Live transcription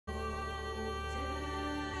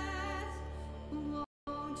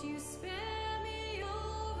you spare me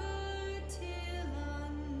over till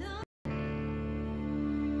another?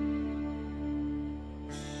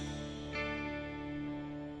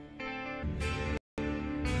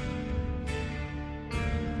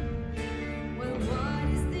 Well, what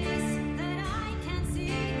is this that I can't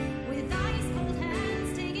see with ice cold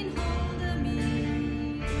hands taking hold of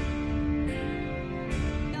me?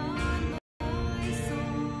 On my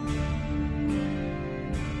soul.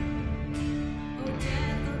 Oh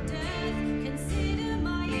death, consider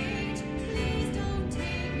my age. Please don't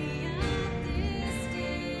take me at this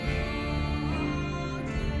stage.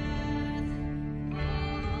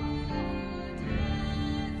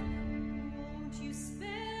 Won't you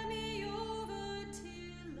spare me over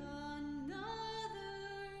till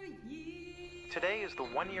another year? Today is the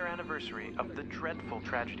one-year anniversary of the dreadful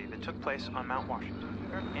tragedy that took place on Mount Washington.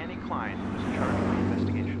 Annie Klein was in charge of the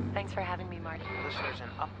investigation. Thanks for having me, Marty. Listeners, an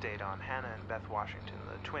update on Hannah and Beth Washington,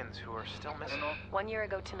 the twins who are still missing. 1 year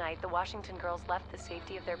ago tonight, the Washington girls left the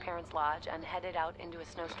safety of their parents' lodge and headed out into a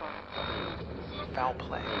snowstorm. Foul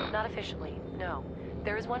play. Not officially, no.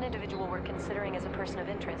 There is one individual we're considering as a person of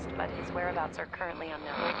interest, but his whereabouts are currently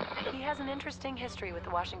unknown. He has an interesting history with the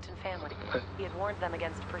Washington family. He had warned them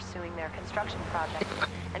against pursuing their construction project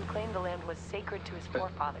and claimed the land was sacred to his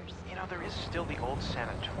forefathers. You know, there is still the old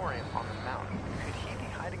sanatorium on the mountain. Could he be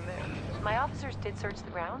hiding there? My officers did search the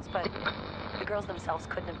grounds, but the girls themselves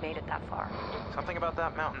couldn't have made it that far. Something about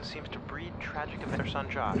that mountain seems to breed tragic events. Their son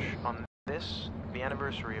Josh, on this, the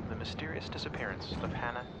anniversary of the mysterious disappearance of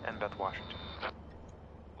Hannah and Beth Washington.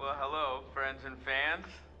 Well, hello, friends and fans.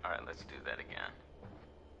 All right, let's do that again.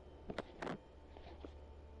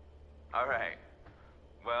 All right.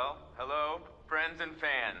 Well, hello, friends and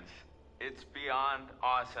fans. It's beyond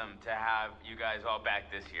awesome to have you guys all back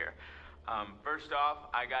this year. First off,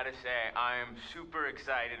 I gotta say, I am super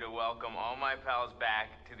excited to welcome all my pals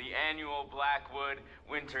back to the annual Blackwood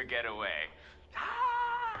Winter Getaway.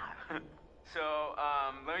 Ah! So,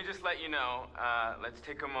 let me just let you know, let's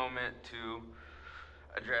take a moment to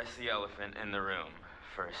address the elephant in the room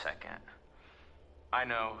for a second. I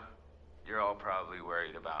know you're all probably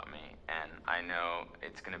worried about me, and I know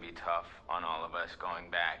it's gonna be tough on all of us going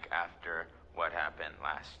back after what happened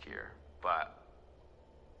last year, but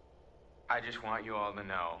I just want you all to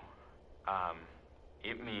know,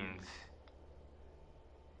 it means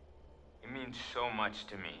so much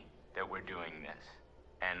to me that we're doing this,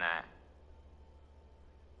 and that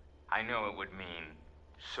I know it would mean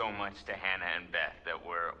so much to Hannah and Beth that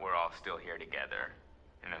we're all still here together,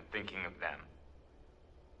 and I'm thinking of them.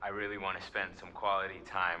 I really want to spend some quality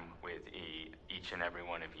time with each and every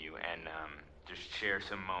one of you, and just share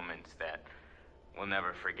some moments that we'll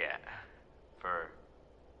never forget for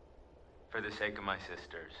the sake of my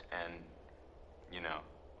sisters, and, you know.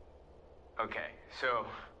 Okay, so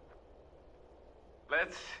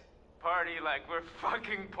let's party like we're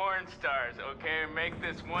fucking porn stars, okay? Make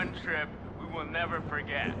this one trip we will never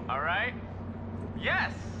forget, all right?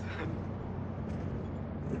 Yes!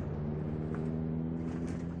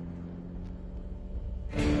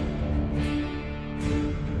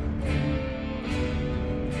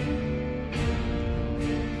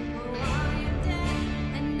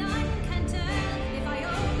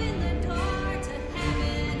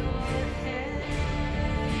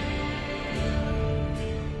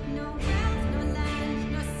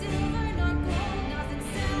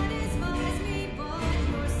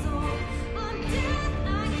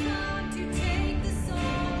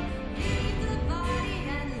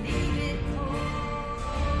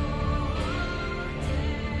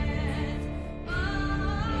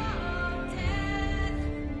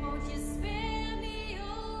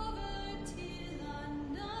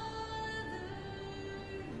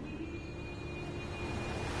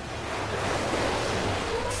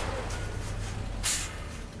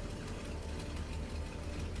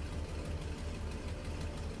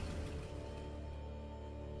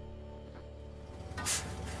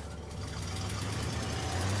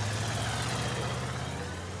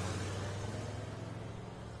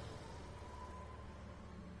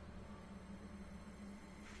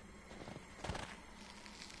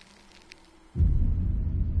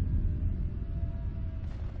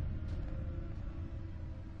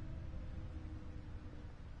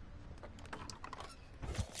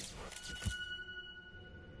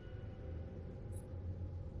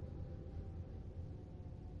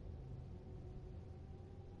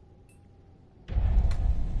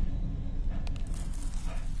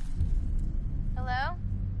 Hello?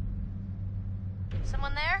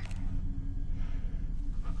 Someone there?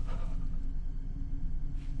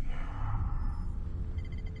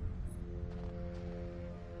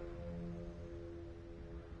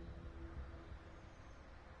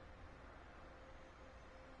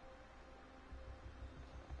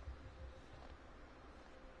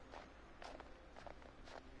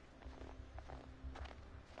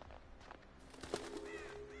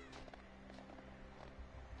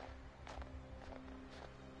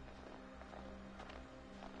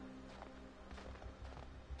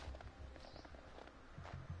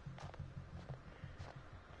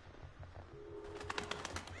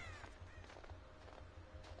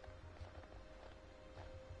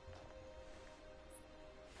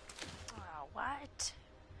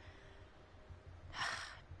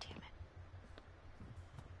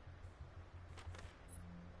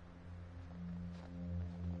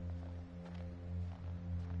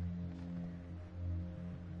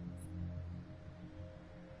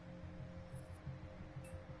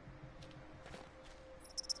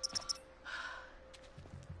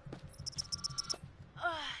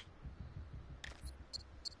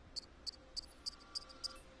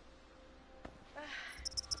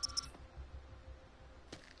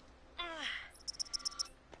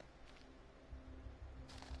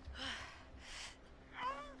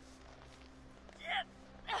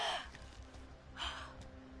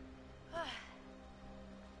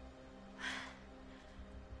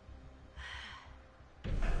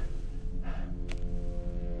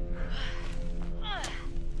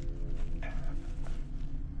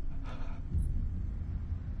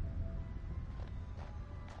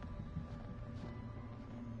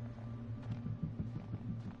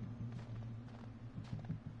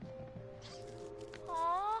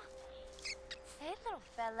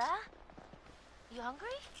 Hola? You hungry?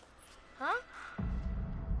 Huh?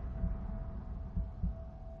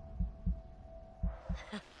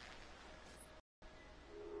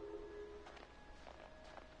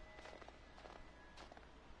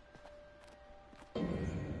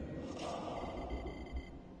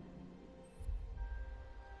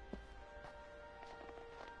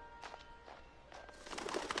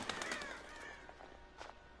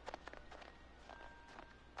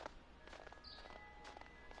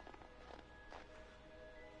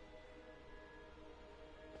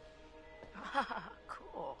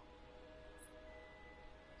 Cool.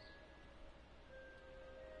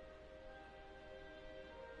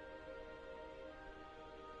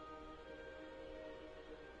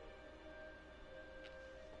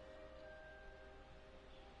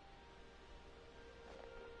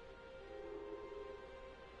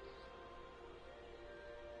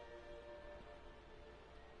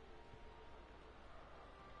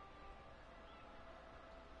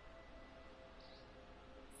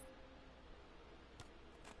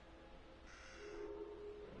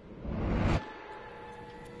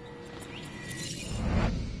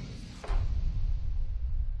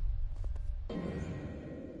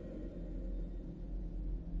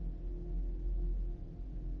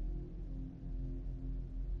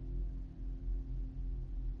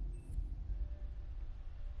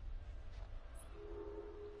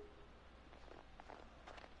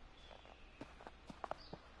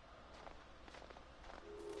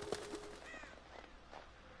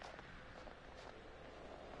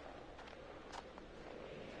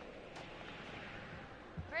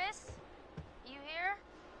 Chris? You here?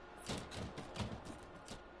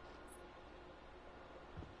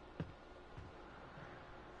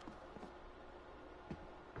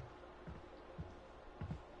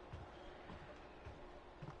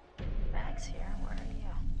 Bag's here. Where are you?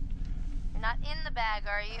 You're not in the bag,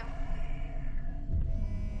 are you?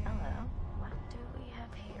 Hello. What do we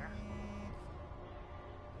have here?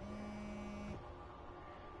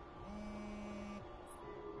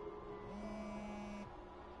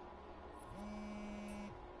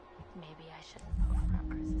 Maybe I shouldn't poke around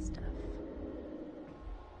Chris's stuff.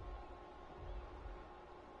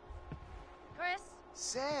 Chris?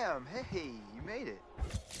 Sam, hey, you made it.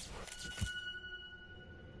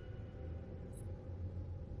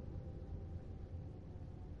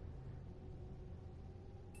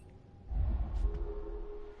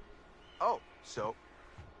 Oh, so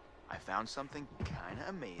I found something kind of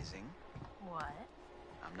amazing. What?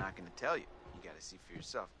 I'm not gonna tell you. You gotta see for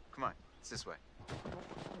yourself. Come on, it's this way.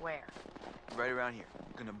 Where? Right around here.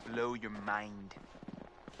 Gonna blow your mind.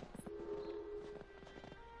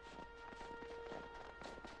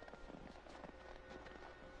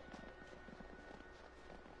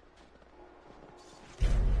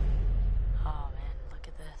 Oh man, look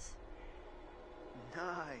at this.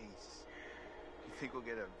 Nice. You think we'll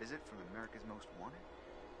get a visit from America's Most Wanted?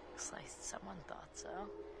 Looks like someone thought so.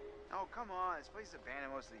 Oh, come on. This place is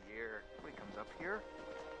abandoned most of the year. Nobody comes up here.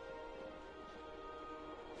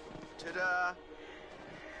 Ta-da!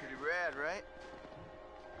 Pretty rad, right?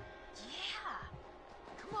 Yeah.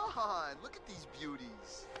 Come on, look at these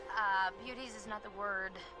beauties. Beauties is not the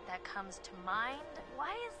word that comes to mind.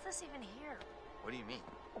 Why is this even here? What do you mean?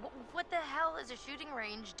 What the hell is a shooting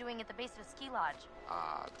range doing at the base of a ski lodge?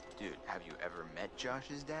 Dude, have you ever met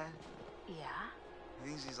Josh's dad? Yeah? He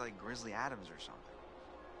thinks he's like Grizzly Adams or something.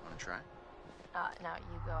 Wanna try? No,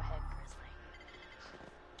 you go ahead, Grizzly.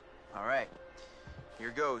 All right, here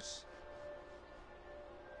goes.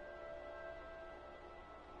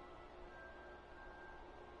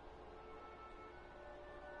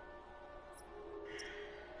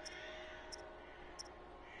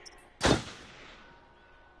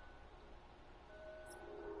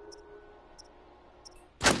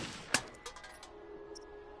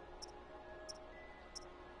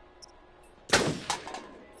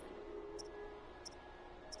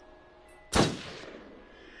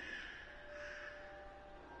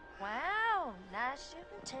 Wow, nice shooting,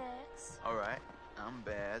 Tex. All right, I'm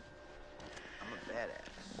bad. I'm a badass.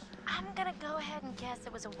 I'm gonna go ahead and guess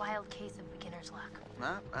it was a wild case of beginner's luck.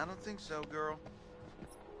 Nah, I don't think so, girl.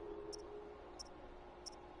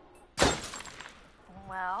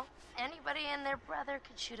 Well, anybody and their brother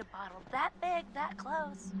could shoot a bottle that big, that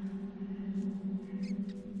close.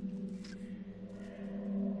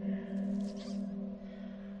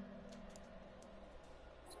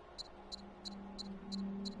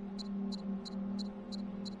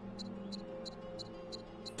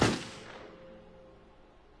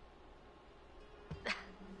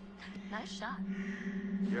 Nice shot.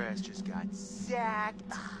 Your ass just got sacked.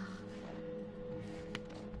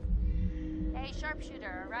 Hey, Hey, sharpshooter,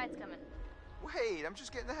 our ride's coming. Wait, I'm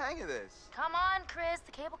just getting the hang of this. Come on, Chris,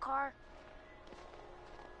 the cable car.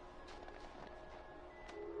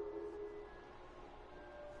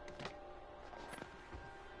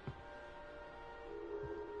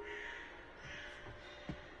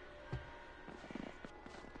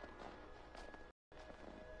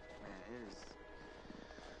 Man,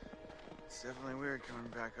 it's definitely weird coming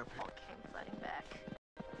back up All here. came flooding back.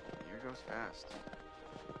 Here goes fast.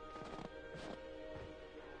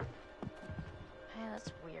 Hey,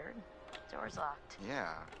 that's weird. Door's locked.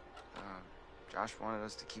 Yeah. Josh wanted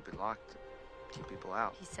us to keep it locked, to keep people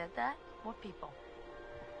out. He said that? What people?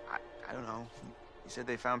 I don't know. He said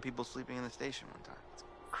they found people sleeping in the station one time.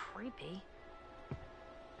 Creepy.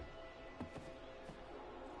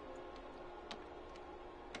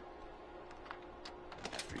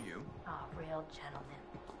 After you. Oh, real gentleman.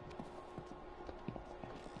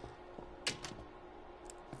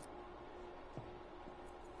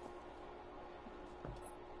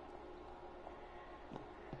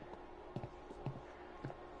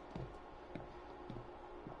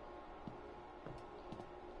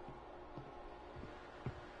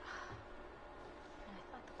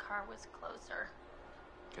 I thought the car was closer.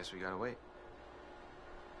 Guess we gotta wait.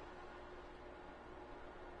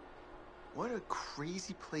 What a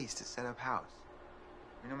crazy place to set up house.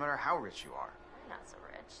 I mean, no matter how rich you are. They're not so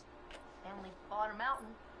rich. Family bought a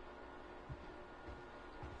mountain.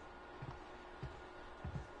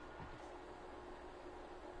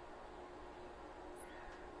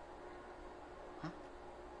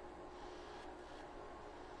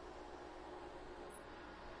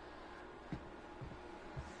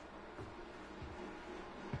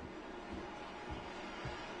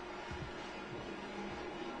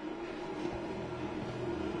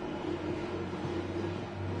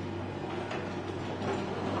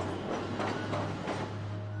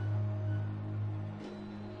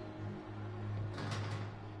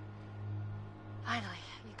 Finally,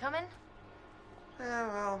 you coming? Yeah,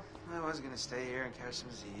 well, I was gonna stay here and catch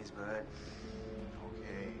some Z's, but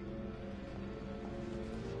okay.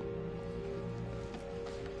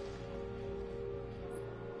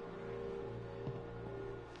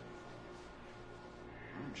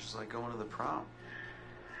 Just like going to the prom.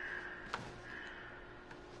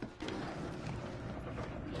 Here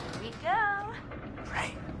we go.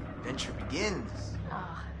 Right. Adventure begins. Oh,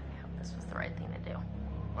 I hope this was the right thing to do.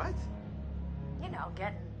 What? You know,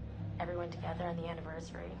 getting everyone together on the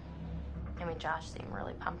anniversary. I mean, Josh seemed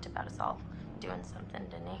really pumped about us all doing something,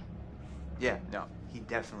 didn't he? Yeah, no, he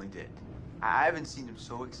definitely did. I haven't seen him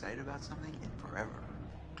so excited about something in forever.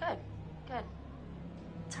 Good, good.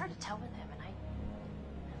 It's hard to tell with him, and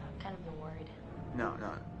I've kind of been worried. No,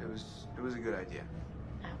 it was a good idea.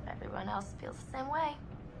 I hope everyone else feels the same way.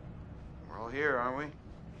 We're all here, aren't we?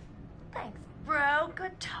 Thanks, bro.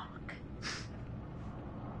 Good talk.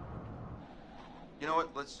 You know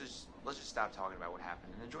what? Let's just stop talking about what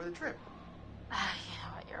happened and enjoy the trip. You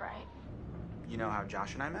know what? You're right. You know how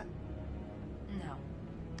Josh and I met? No.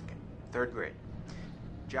 Okay. 3rd grade.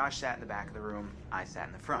 Josh sat in the back of the room, I sat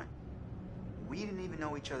in the front. We didn't even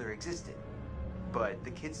know each other existed. But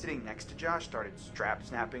the kid sitting next to Josh started strap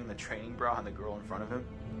snapping the training bra on the girl in front of him.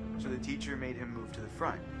 So the teacher made him move to the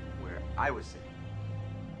front, where I was sitting.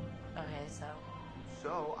 Okay,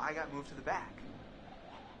 So I got moved to the back.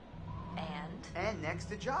 and next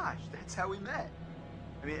to Josh. That's how we met.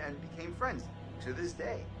 I mean, and became friends to this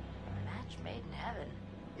day. a match made in heaven.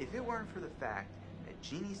 If it weren't for the fact that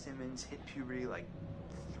Jeannie Simmons hit puberty like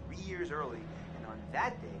 3 years early, and on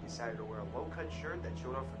that day decided to wear a low-cut shirt that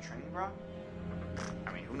showed off her training bra,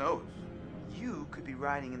 I mean, who knows? You could be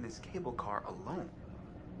riding in this cable car alone.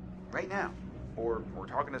 Right now. Or we're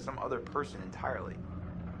talking to some other person entirely.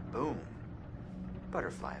 Boom.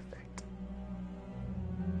 Butterfly effect.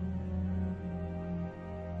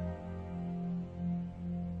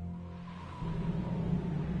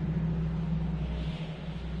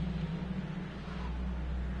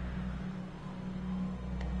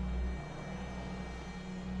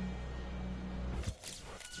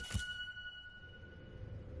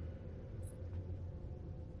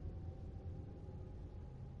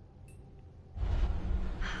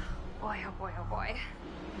 Boy, oh boy, oh boy.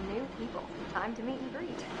 New people. Time to meet and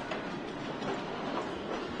greet.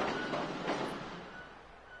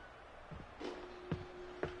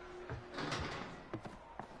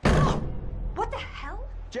 What the hell?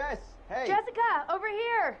 Jess, hey! Jessica, over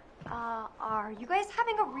here! Are you guys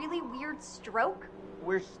having a really weird stroke?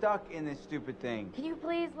 We're stuck in this stupid thing. Can you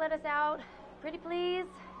please let us out? Pretty please?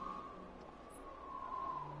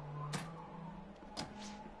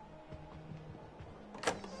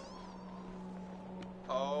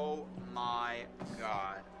 Oh my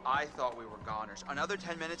I thought we were goners. Another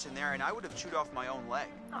 10 minutes in there and I would have chewed off my own leg.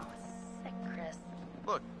 Oh, sick, Chris.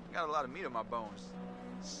 Look, I got a lot of meat on my bones.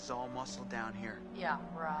 This is all muscle down here. Yeah,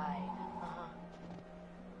 right.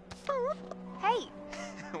 Hey,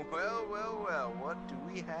 Well, well, well, what do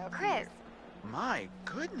we have Chris. here? My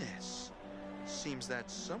goodness. Seems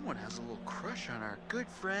that someone has a little crush on our good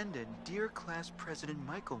friend and dear class president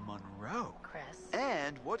Michael Monroe. Chris.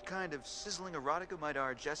 And what kind of sizzling erotica might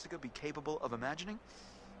our Jessica be capable of imagining?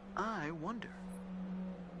 I wonder.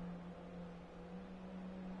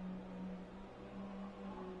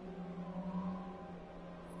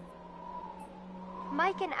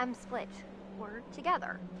 Mike and Em split. We're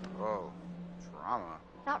together. Oh, drama.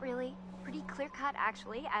 Not really. Pretty clear cut,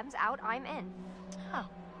 actually. Em's out, I'm in. Oh.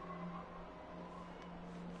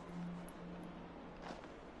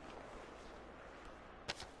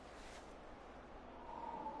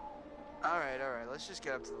 All right, let's just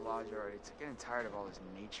get up to the lodge already. It's getting tired of all this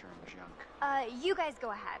nature and junk. You guys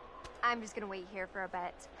go ahead. I'm just gonna wait here for a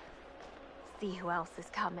bit. See who else is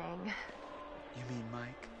coming. You mean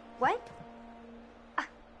Mike? What?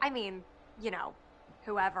 I mean, you know,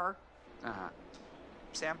 whoever. Uh-huh.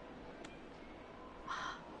 Sam?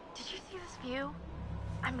 Did you see this view?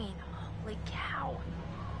 I mean, holy cow.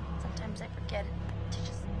 Sometimes I forget to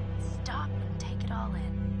just stop and take it all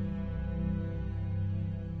in.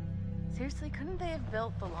 Seriously, couldn't they have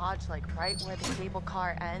built the lodge like right where the cable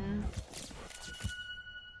car ends?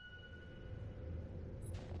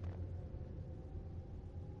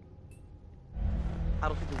 I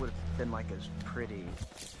don't think it would have been like as pretty.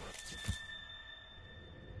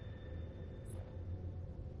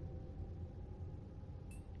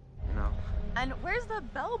 You know? And where's the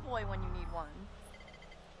bellboy when you need one?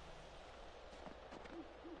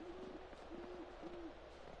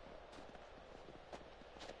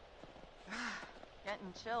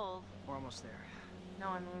 Getting chills. We're almost there. No,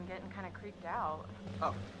 I mean getting kind of creeped out.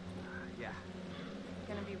 Oh, yeah. It's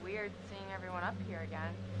gonna be weird seeing everyone up here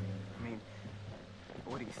again. I mean,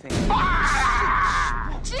 what do you think?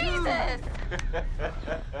 Jesus!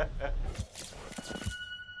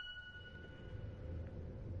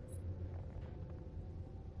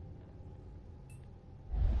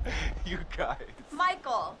 You guys.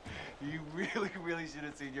 Michael! You really should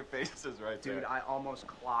have seen your faces right there. Dude, I almost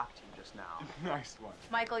clocked you just now. Nice one.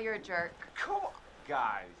 Michael, you're a jerk. Come on.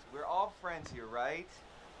 Guys, we're all friends here, right?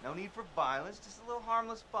 No need for violence, just a little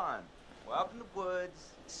harmless fun. We're up in the woods,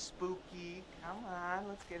 it's spooky. Come on,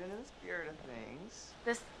 let's get into the spirit of things.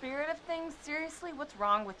 The spirit of things? Seriously, what's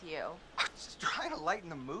wrong with you? I'm just trying to lighten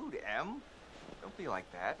the mood, Em. Don't be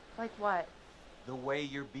like that. Like what? The way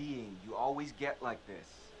you're being, you always get like this.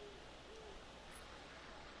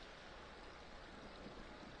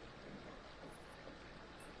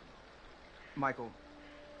 Michael,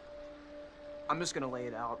 I'm just gonna lay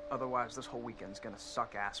it out. Otherwise, this whole weekend's gonna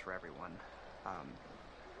suck ass for everyone.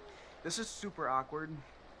 This is super awkward,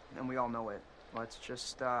 and we all know it. Let's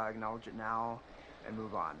just acknowledge it now and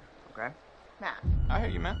move on, okay? Matt. I hear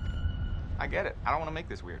you, man. I get it. I don't want to make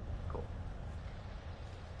this weird. Cool.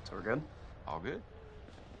 So we're good? All good?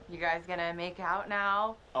 You guys gonna make out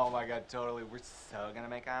now? Oh my god, totally. We're so gonna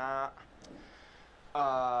make out.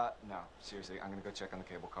 No, seriously, I'm gonna go check on the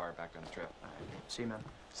cable car back on the trip. All right. See you, man.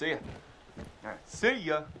 See ya. All right. See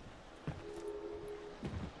ya.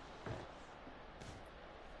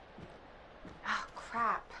 Oh,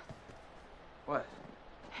 crap. What?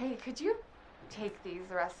 Hey, could you take these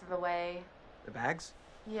the rest of the way? The bags?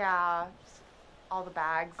 Yeah, just all the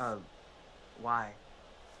bags. Why?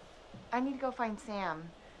 I need to go find Sam.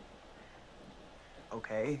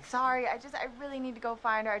 Okay. Sorry, I really need to go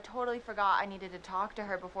find her. I totally forgot I needed to talk to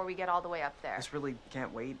her before we get all the way up there. This really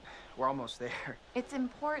can't wait. We're almost there. It's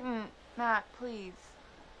important, Matt, please.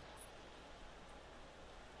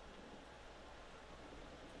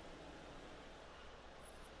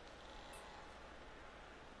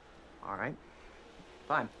 All right.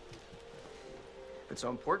 Fine. If it's so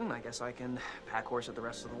important, I guess I can pack horse it the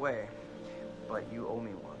rest of the way. But you owe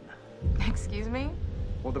me one. Excuse me?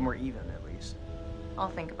 Well, then we're even, at least. I'll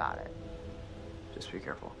think about it. Just be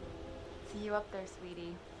careful. See you up there,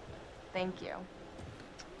 sweetie. Thank you.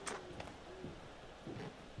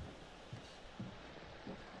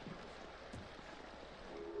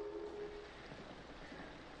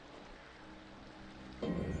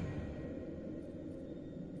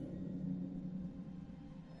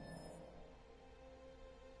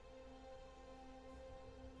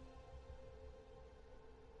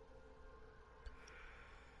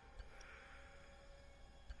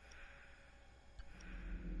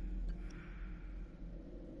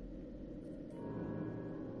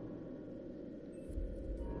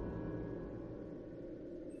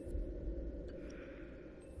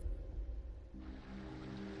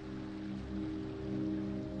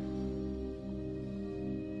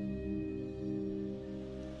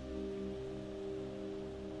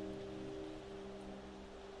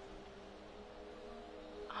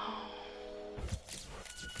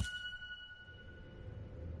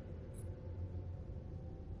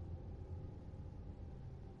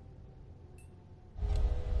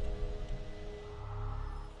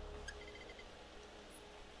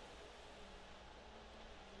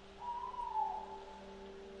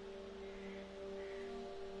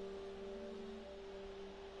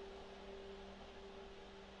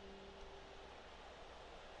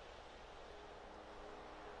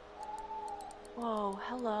 Whoa,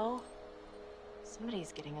 hello.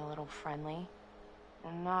 Somebody's getting a little friendly.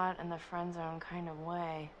 And not in the friend zone kind of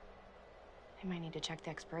way. They might need to check the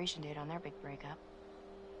expiration date on their big breakup.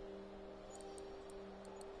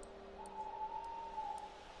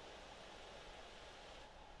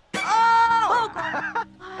 Oh!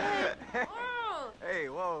 Hey,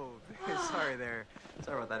 whoa. Sorry there.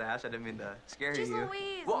 Sorry about that, Ash. I didn't mean to scare Jeez you.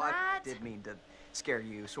 Louise, Well, I Matt. did mean to scare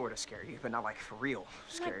you, sort of scare you, but not like for real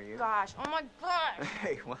scare you. Oh my gosh.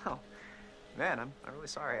 Hey, wow. Man, I'm really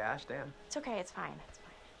sorry, Ash. Damn. It's okay, it's fine, it's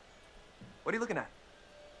fine. What are you looking at?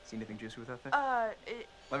 See anything juicy with that thing?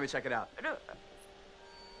 Let me check it out. No.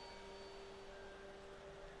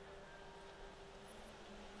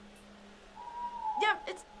 Yeah,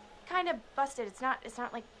 it's kind of busted. It's not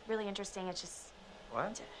like really interesting. It's just.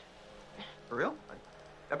 What? For real?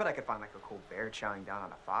 I bet I could find like a cool bear chowing down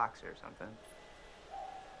on a fox or something.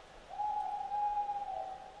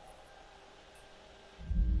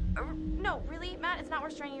 No, really, Matt, it's not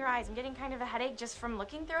worth straining your eyes. I'm getting kind of a headache just from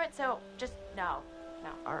looking through it, so just no.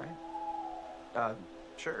 All right.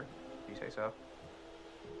 Sure. You say so.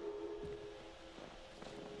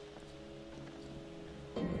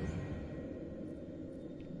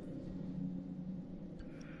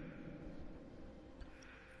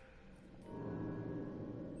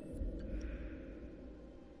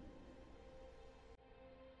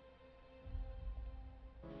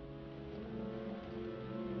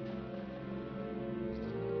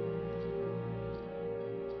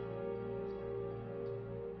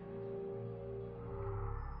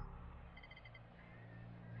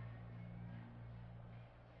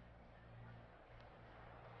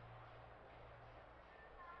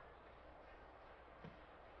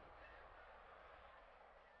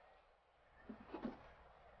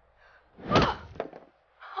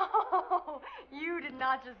 You did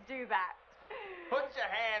not just do that. Put your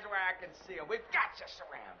hands where I can see them. We've got you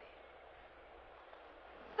surrounded.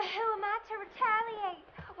 But who am I to retaliate?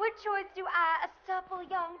 What choice do I, a supple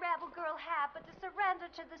young rebel girl, have but to surrender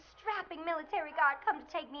to the strapping military guard come to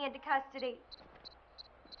take me into custody?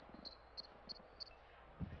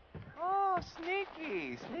 Oh,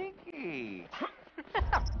 sneaky. Sing!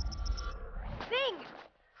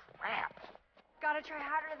 Crap. Gotta try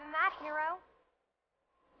harder than that, hero.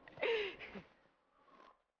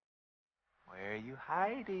 Where are you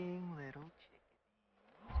hiding, little chickadee?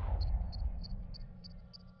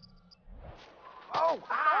 Oh,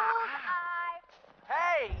 Bullseye!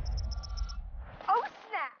 Hey! Oh,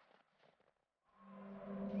 snap!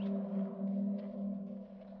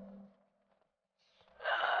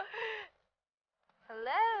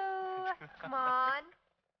 Hello? Come on.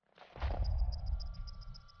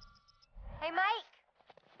 Hey, Mike!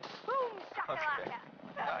 Boom, shakalaka! Okay.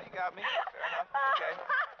 No, you got me. Fair enough. Okay.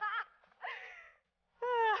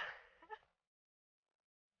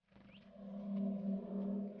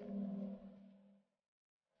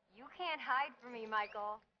 You can't hide from me,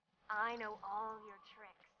 Michael. I know all your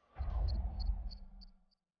tricks.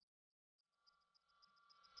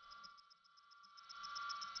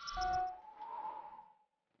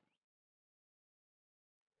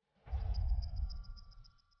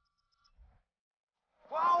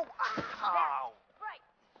 Whoa! Ow! Right.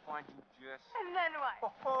 Why'd you just... And then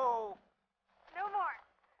what? Oh! No more.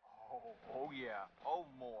 Oh, yeah. Oh,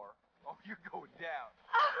 more. Oh, you're going down.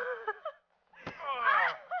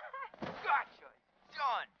 Gotcha!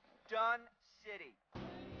 Done! Done city.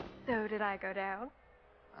 So did I go down?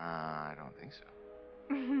 I don't think so.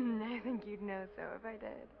 I think you'd know so if I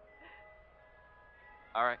did.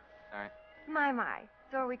 All right. My.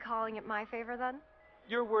 So are we calling it my favor then?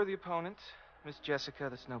 You're a worthy opponent, Miss Jessica,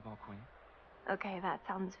 the Snowball Queen. Okay, that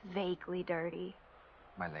sounds vaguely dirty.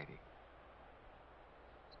 My lady.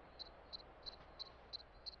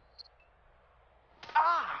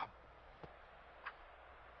 Ah!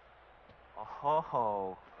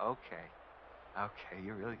 Oh, okay. Okay,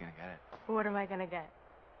 you're really gonna get it. What am I gonna get?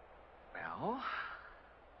 Well,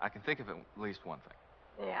 I can think of at least one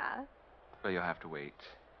thing. Yeah? But you'll have to wait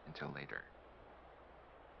until later.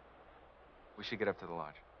 We should get up to the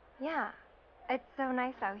lodge. Yeah. It's so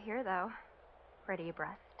nice out here, though. Pretty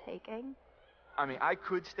breathtaking. I mean, I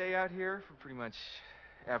could stay out here for pretty much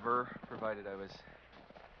ever, provided I was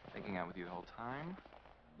Making out with you the whole time?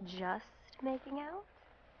 Just making out?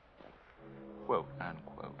 Quote,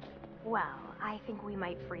 unquote. Well, I think we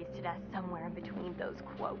might freeze to death somewhere in between those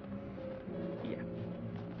quotes. Yeah.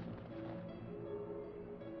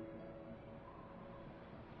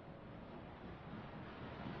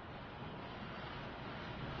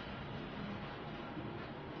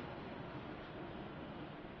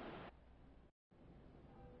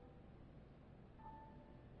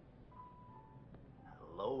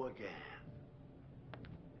 Hello again.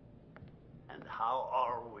 And how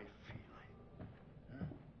are we feeling?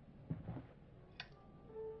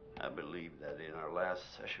 I believe that in our last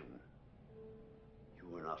session, you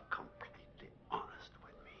were not completely honest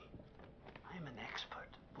with me. I'm an expert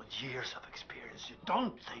with years of experience. You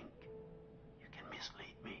don't think you can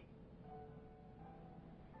mislead me.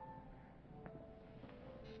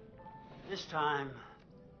 This time,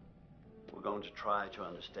 we're going to try to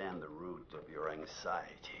understand the root of your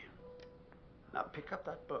anxiety. Now pick up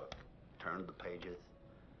that book, turn the pages.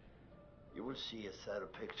 You will see a set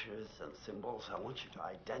of pictures and symbols. I want you to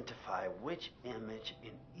identify which image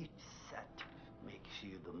in each set makes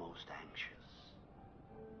you the most anxious.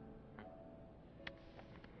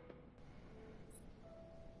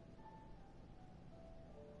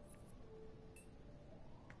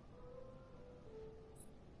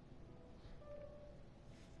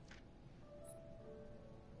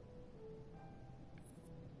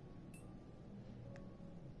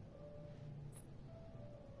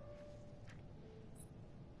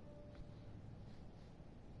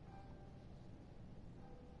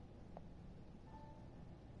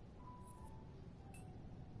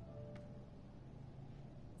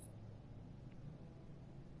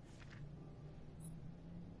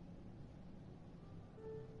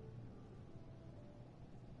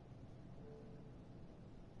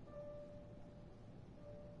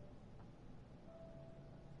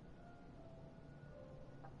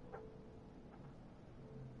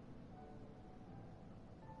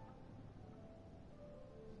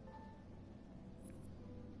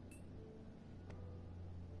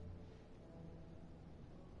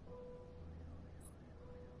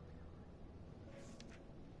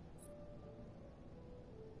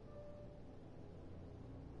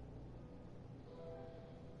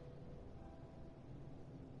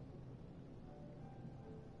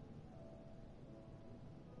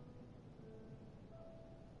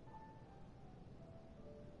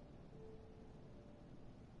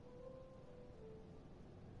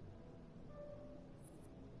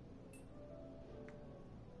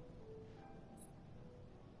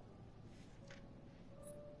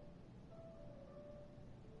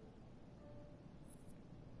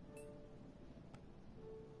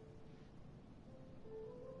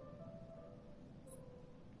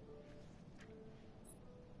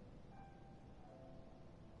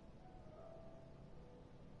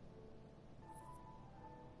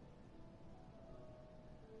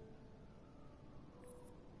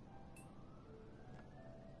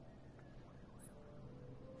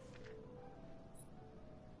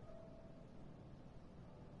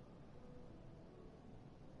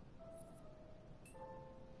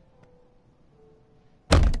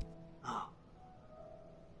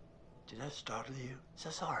 Did I startle you? So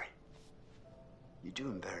sorry. You're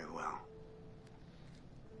doing very well.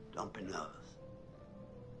 Don't be nervous.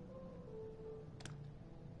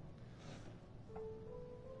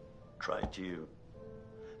 Try to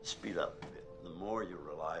speed up a bit. The more you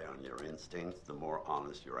rely on your instincts, the more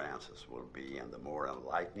honest your answers will be, and the more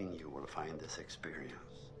enlightening you will find this experience.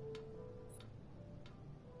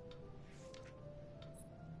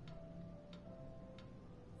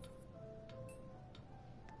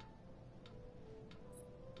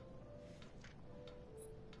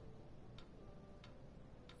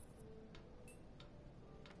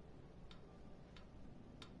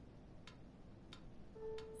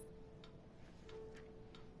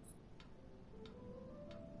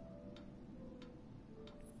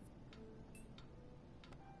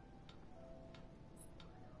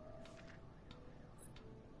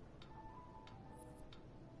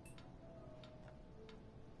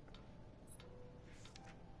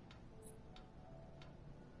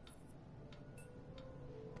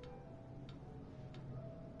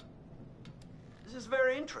 This is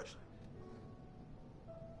very interesting.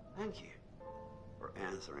 Thank you for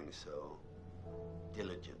answering so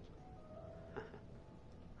diligently.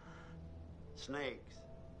 Snakes,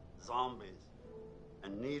 zombies,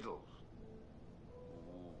 and needles.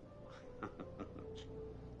 Ooh.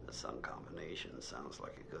 The sun combination sounds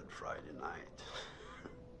like a good Friday night.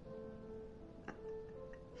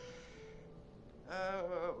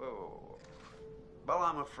 Well,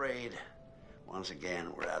 I'm afraid Once again,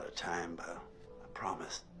 we're out of time, but I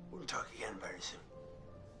promise we'll talk again very soon.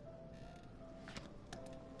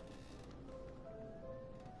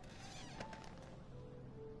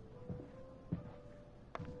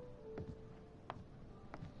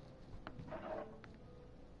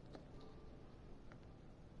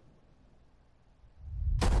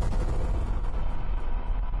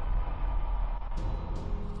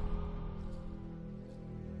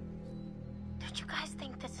 Don't you guys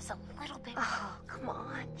think this is a little bit... Oh, come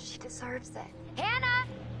on. She deserves it. Hannah!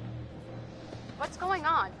 What's going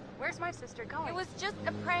on? Where's my sister going? It was just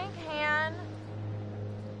a prank, Han.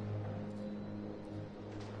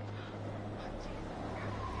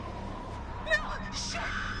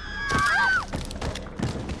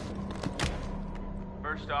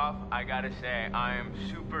 First off, I gotta say, I am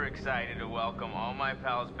super excited to welcome all my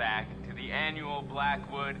pals back to the annual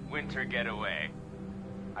Blackwood Winter Getaway.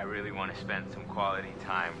 I really want to spend some quality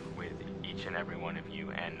time with each and every one of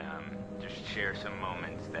you and just share some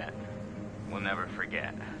moments that we'll never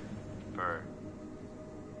forget for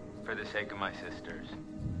the sake of my sisters.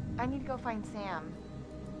 I need to go find Sam.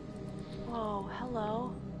 Whoa,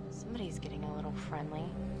 hello. Somebody's getting a little friendly.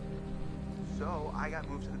 So I got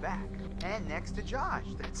moved to the back and next to Josh.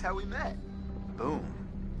 That's how we met. Boom.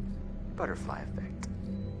 Butterfly effect.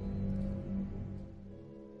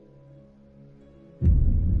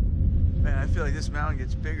 Man, I feel like this mountain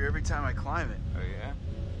gets bigger every time I climb it. Oh yeah?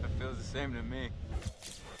 That feels the same to me.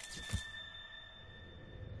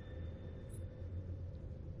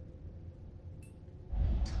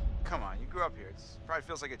 Come on, you grew up here. It probably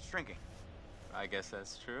feels like it's shrinking. I guess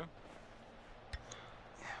that's true.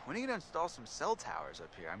 When are you gonna install some cell towers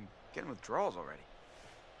up here? I'm getting withdrawals already.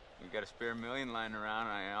 You got a spare $1 million lying around,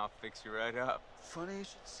 I'll fix you right up. Funny you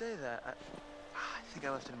should say that. I think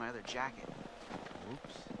I left it in my other jacket.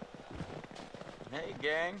 Oops. Hey,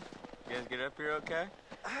 gang. You guys get up here okay?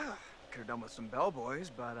 Could have done with some bellboys,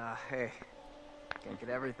 but hey, can't get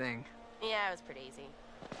everything. Yeah, it was pretty easy.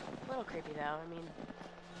 A little creepy, though. I mean,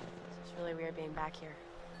 it's just really weird being back here.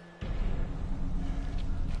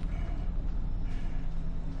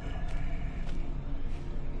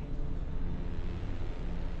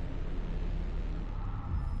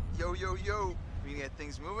 Yo, yo, yo. We get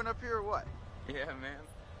things moving up here or what? Yeah, man.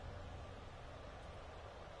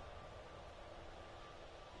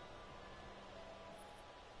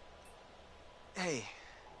 Hey,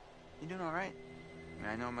 you doing all right? I mean,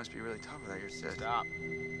 I know it must be really tough without your sis. Stop.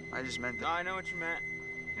 I just meant that... No, I know what you meant.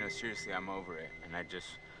 You know, seriously, I'm over it. And I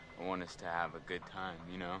want us to have a good time,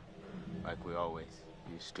 you know? Like we always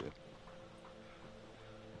used to.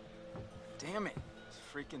 Damn it. This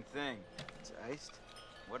freaking thing. It's iced.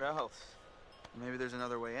 What else? Maybe there's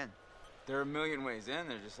another way in. There are a million ways in.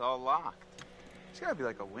 They're just all locked. There's gotta be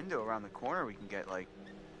like a window around the corner we can get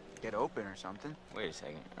open or something. Wait a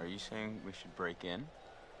second. Are you saying we should break in?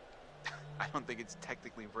 I don't think it's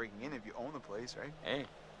technically breaking in if you own the place, right? Hey,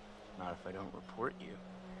 not if I don't report you.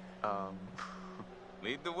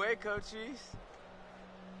 Lead the way, coachies.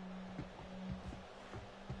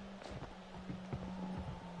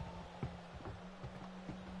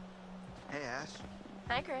 Hey, Ash.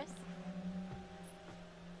 Hi, Chris.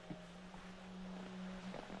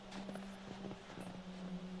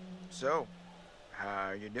 So, how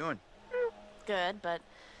are you doing? Good, but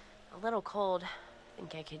a little cold.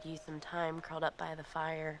 Think I could use some time curled up by the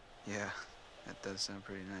fire. Yeah, that does sound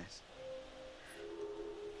pretty nice.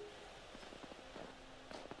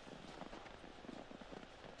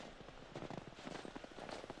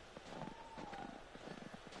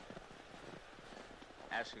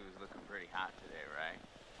 Ashley was looking pretty hot today, right?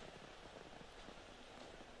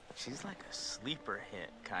 She's like a sleeper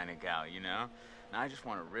hit kind of gal, you know? And I just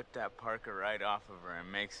want to rip that parka right off of her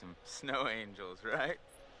and make some snow angels, right?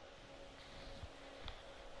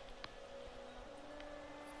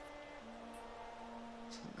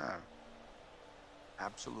 No.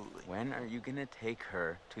 Absolutely. When are you gonna take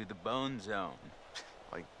her to the Bone Zone?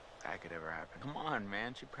 Like that could ever happen. Come on,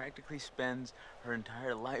 man. She practically spends her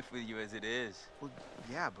entire life with you as it is. Well,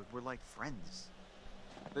 yeah, but we're like friends.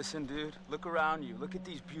 Listen, dude, look around you. Look at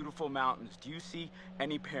these beautiful mountains. Do you see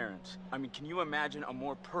any parents? I mean, can you imagine a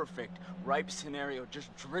more perfect, ripe scenario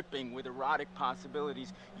just dripping with erotic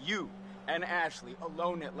possibilities? You and Ashley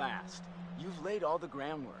alone at last. You've laid all the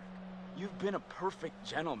groundwork. You've been a perfect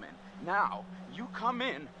gentleman. Now, you come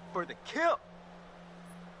in for the kill.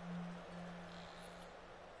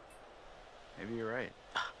 Maybe you're right.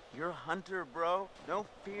 You're a hunter, bro. No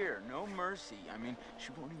fear, no mercy. I mean,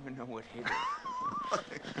 she won't even know what hit her.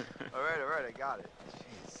 all right, I got it.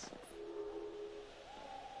 Jeez.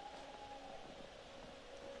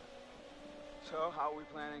 So, how are we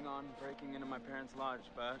planning on breaking into my parents' lodge,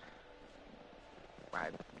 bud? I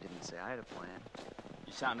didn't say I had a plan.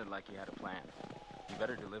 You sounded like you had a plan. You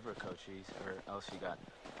better deliver, Cochise, or else you got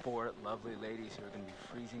 4 lovely ladies who are going to be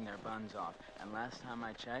freezing their buns off. And last time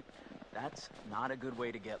I checked, that's not a good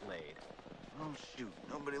way to get laid. Oh, shoot.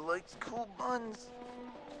 Nobody likes cool buns.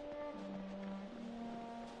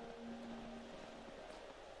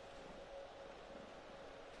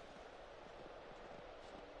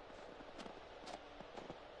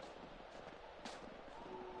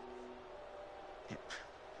 Yeah.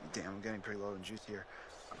 Damn, I'm getting pretty low in juice here.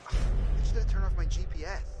 I just gotta turn off my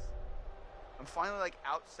GPS. I'm finally, like,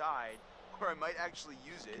 outside, where I might actually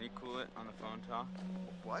use it. Can you cool it on the phone talk?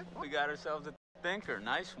 What? We got ourselves a thinker.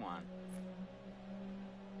 Nice one.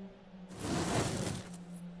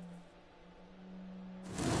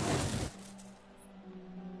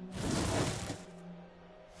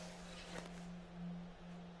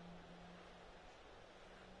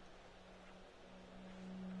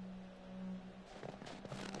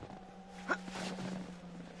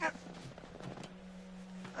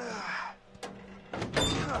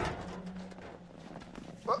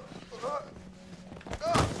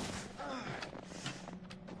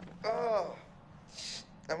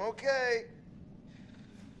 I'm okay.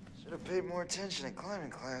 Should have paid more attention in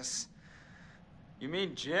climbing class. You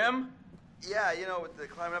mean gym? Yeah, you know, with the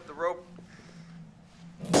climbing up the rope.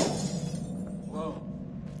 Whoa.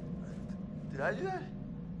 Did I do that?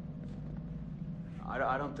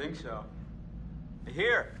 I don't think so.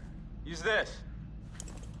 Here, use this.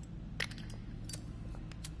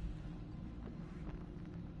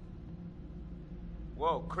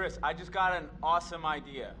 Whoa, Chris, I just got an awesome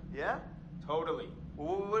idea. Yeah? Totally.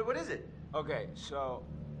 What is it? Okay, so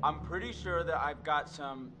I'm pretty sure that I've got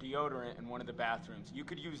some deodorant in one of the bathrooms. You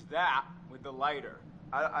could use that with the lighter.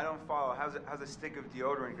 I don't follow. How's a stick of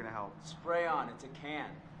deodorant gonna help? Spray on, it's a can.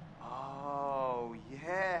 Oh,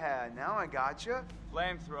 yeah. Now I gotcha.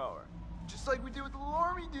 Flamethrower. Just like we did with the little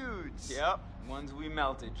army dudes. Yep, ones we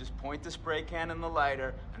melted. Just point the spray can in the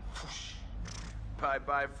lighter and whoosh.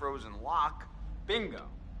 Bye-bye frozen lock. Bingo.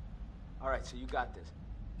 All right, so you got this.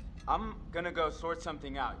 I'm gonna go sort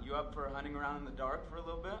something out. You up for hunting around in the dark for a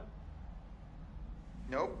little bit?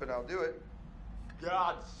 Nope, but I'll do it.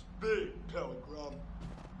 Godspeed, Pilgrim.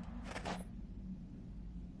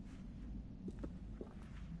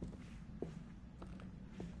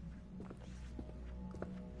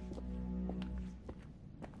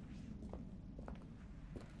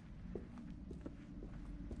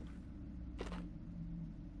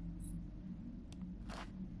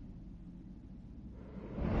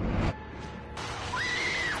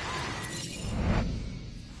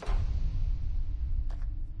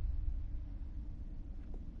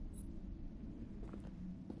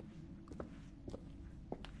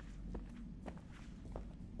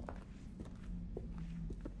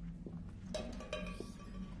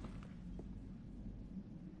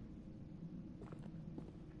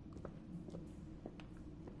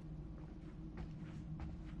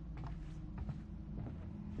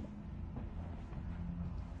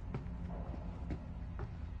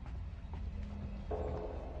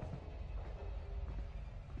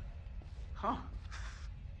 Huh.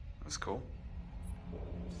 That's cool.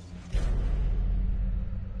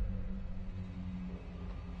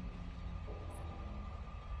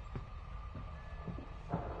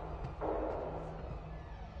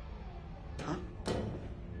 Huh?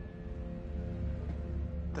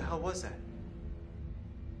 The hell was that?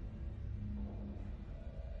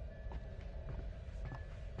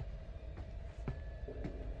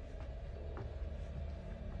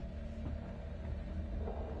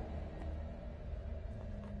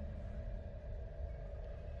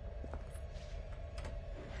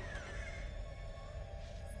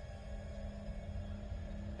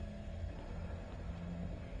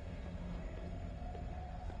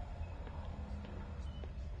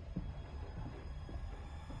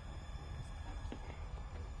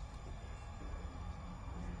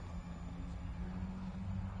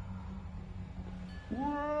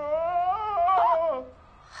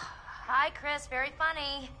 Hi, Chris. Very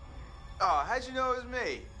funny. Oh, how'd you know it was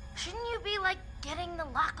me? Shouldn't you be, like, getting the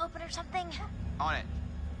lock open or something? On it.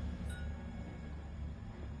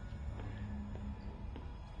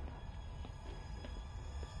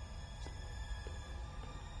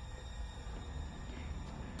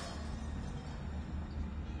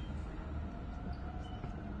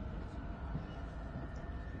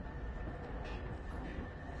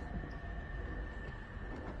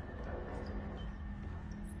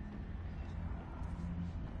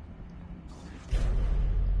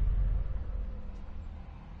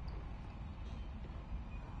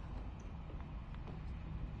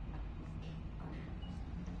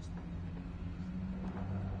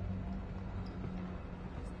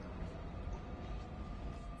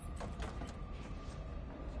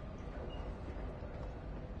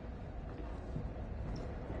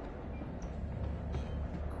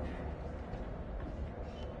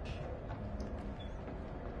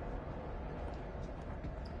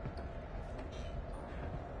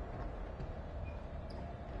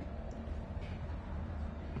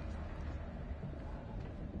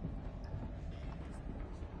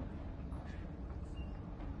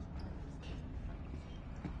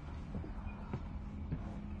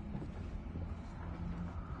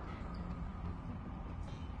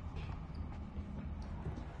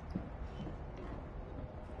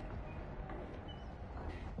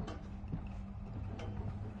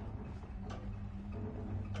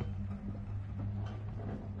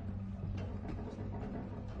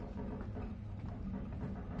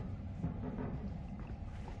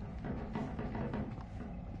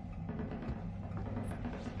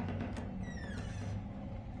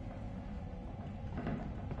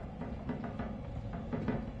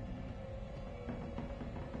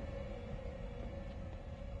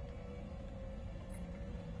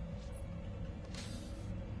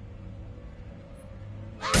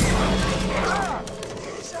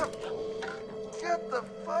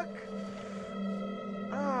 fuck?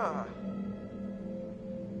 Ah.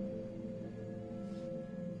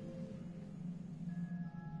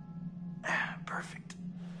 Perfect.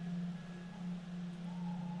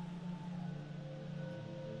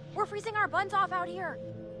 We're freezing our buns off out here.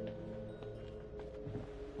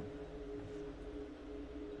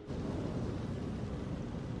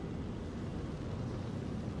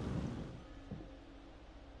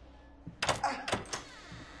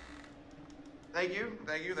 Thank you.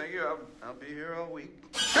 I'll be here all week.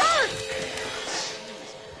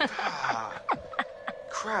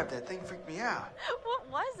 Crap, that thing freaked me out. What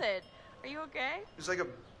was it? Are you okay? It was like a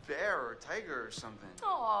bear or a tiger or something.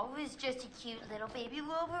 Oh, it was just a cute little baby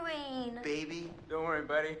Wolverine. Baby? Don't worry,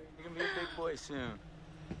 buddy. You're gonna be a big boy soon.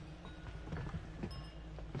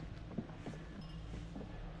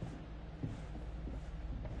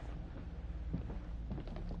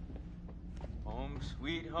 Home,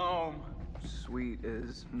 sweet home. Sweet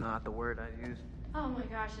is not the word I'd use. Oh my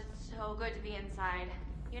gosh, it's so good to be inside.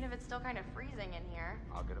 Even if it's still kind of freezing in here.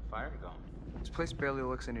 I'll get a fire going. This place barely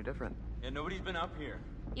looks any different. Yeah, nobody's been up here.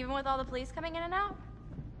 Even with all the police coming in and out?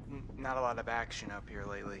 Not a lot of action up here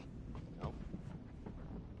lately. Nope.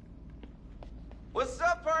 What's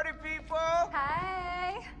up, party people?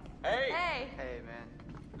 Hey. Hey! Hey! Hey, man.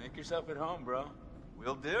 Make yourself at home, bro.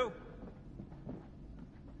 Will do.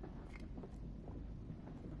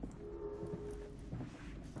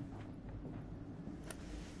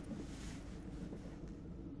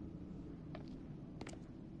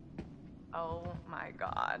 Oh my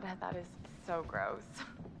god, that is so gross.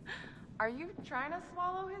 Are you trying to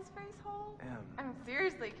swallow his face whole? I mean,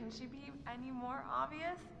 seriously, can she be any more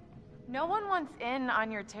obvious? No one wants in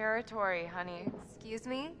on your territory, honey. Excuse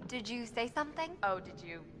me? Did you say something? Oh, did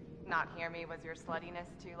you not hear me? Was your sluttiness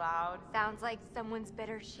too loud? Sounds like someone's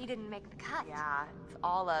bitter she didn't make the cut. Yeah, it's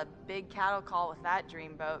all a big cattle call with that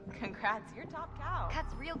dreamboat. Congrats, you're top cow.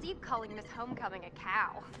 Cuts real deep calling Miss Homecoming a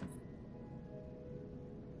cow.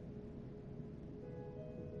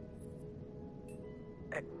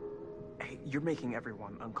 Hey, you're making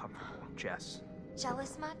everyone uncomfortable, Jess.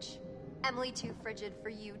 Jealous much? Emily too frigid for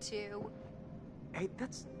you too. Hey,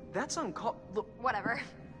 that's uncalled. Look, Whatever.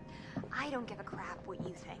 I don't give a crap what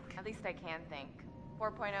you think. At least I can think.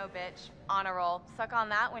 4.0, bitch. On a roll. Suck on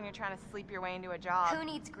that when you're trying to sleep your way into a job. Who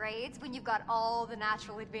needs grades when you've got all the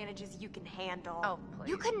natural advantages you can handle? Oh, please.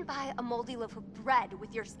 You couldn't buy a moldy loaf of bread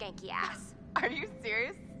with your skanky ass. Are you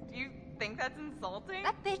serious? Do you think that's insulting?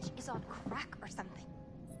 That bitch is on crack or something.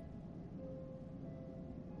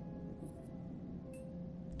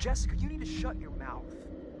 Jessica, you need to shut your mouth,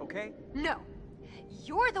 okay? No.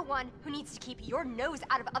 You're the one who needs to keep your nose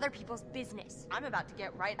out of other people's business. I'm about to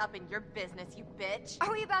get right up in your business, you bitch.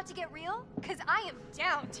 Are we about to get real? Because I am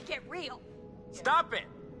down to get real. Stop it!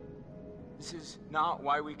 This is not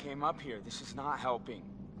why we came up here. This is not helping.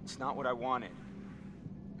 It's not what I wanted.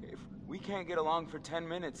 If we can't get along for 10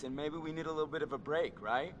 minutes, then maybe we need a little bit of a break,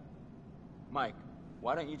 right? Mike,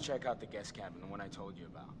 why don't you check out the guest cabin, the one I told you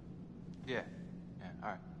about? Yeah, all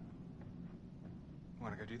right.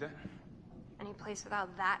 Want to go do that? Any place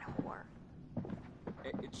without that whore.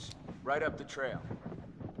 It's right up the trail.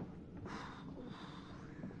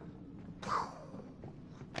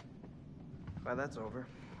 Well, that's over.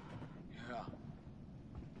 Yeah.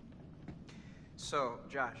 So,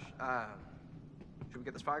 Josh, should we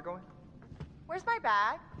get this fire going? Where's my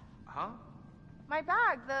bag? Huh? My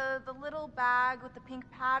bag, the little bag with the pink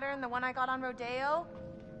pattern, the one I got on Rodeo.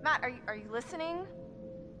 Matt, are you listening?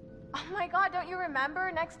 Oh my god, don't you remember?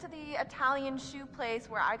 Next to the Italian shoe place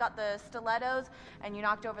where I got the stilettos and you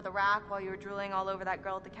knocked over the rack while you were drooling all over that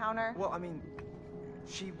girl at the counter? Well, I mean,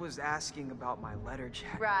 she was asking about my letter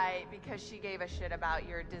jacket. Right, because she gave a shit about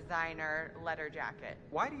your designer letter jacket.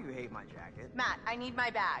 Why do you hate my jacket? Matt, I need my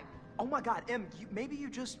bag. Oh my god, Em, maybe you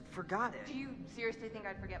just forgot it. Do you seriously think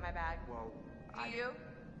I'd forget my bag? Well, Do you?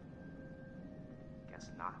 Guess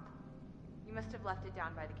not. You must have left it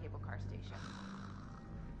down by the cable car station.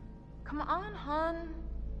 Come on, hon.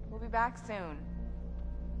 We'll be back soon.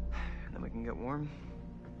 And then we can get warm?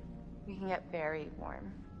 We can get very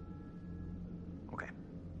warm. Okay.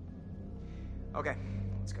 Okay,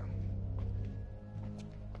 let's go.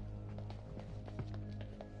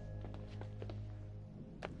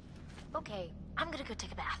 Okay, I'm gonna go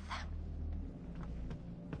take a bath.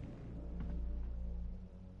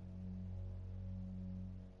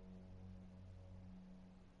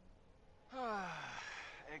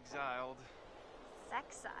 Exiled.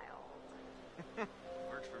 Sexiled.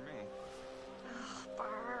 Works for me. Oh,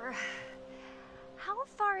 Burr. How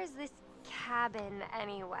far is this cabin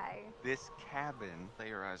anyway? This cabin, lay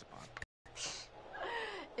your eyes upon.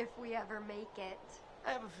 If we ever make it.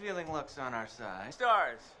 I have a feeling luck's on our side.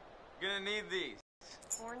 Stars, gonna need these.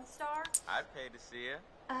 Porn star? I'd pay to see you.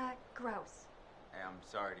 Gross. Hey, I'm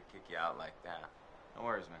sorry to kick you out like that. No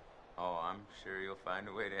worries, man. Oh, I'm sure you'll find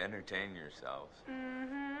a way to entertain yourselves.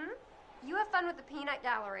 Mm-hmm. You have fun with the peanut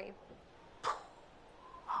gallery.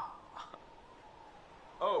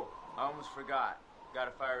 Oh, I almost forgot.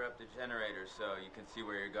 Gotta fire up the generator so you can see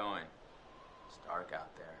where you're going. It's dark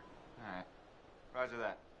out there. All right. Roger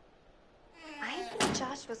that. I think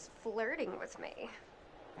Josh was flirting with me.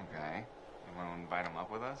 Okay. You want to invite him up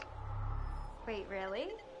with us? Wait, really?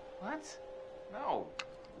 What? No.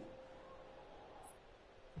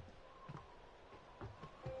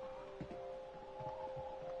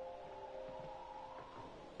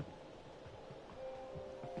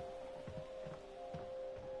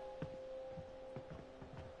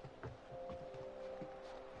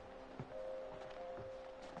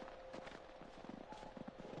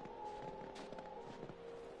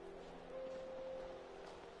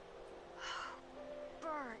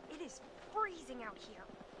 Burr, it is freezing out here.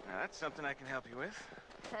 Now, that's something I can help you with.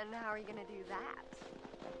 And how are you gonna do that?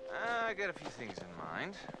 I got a few things in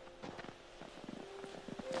mind.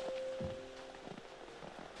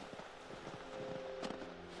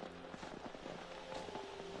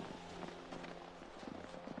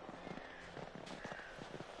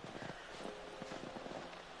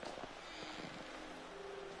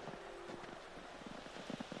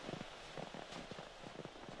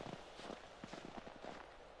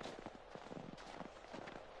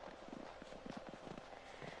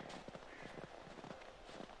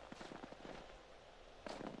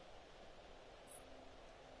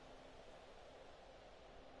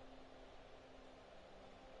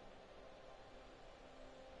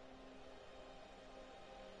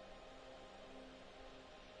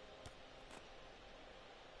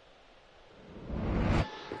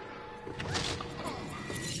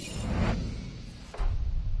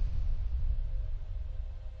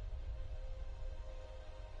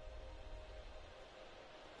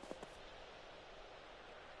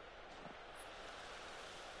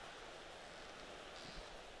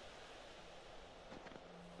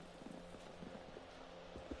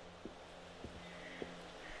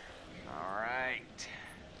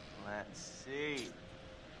 Let's see.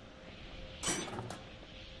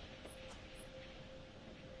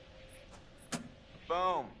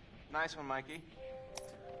 Boom. Nice one, Mikey.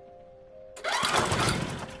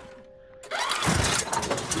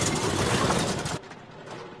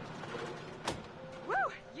 Woo!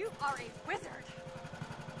 You are a wizard.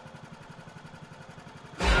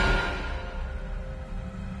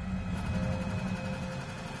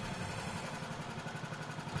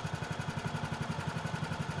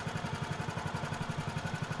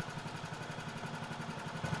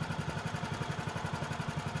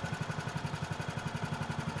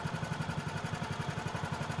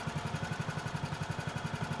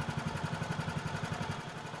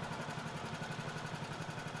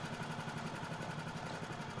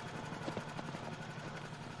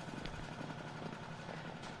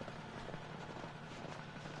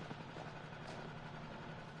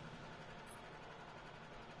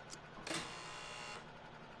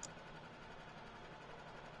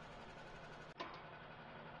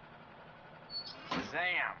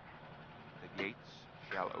 Zam! The gates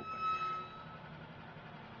shall open.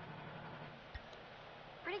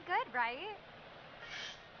 Pretty good, right?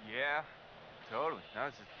 Yeah, totally. No,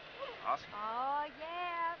 this is awesome. Oh,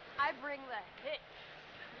 yeah. I bring the hit.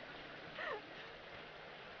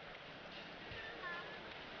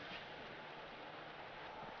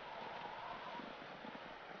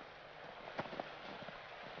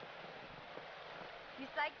 You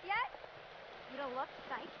psyched yet? You don't look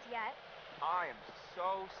psyched yet. I am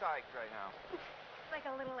so psyched right now. It's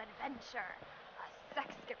like a little adventure. A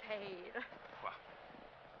sexcapade. Wow.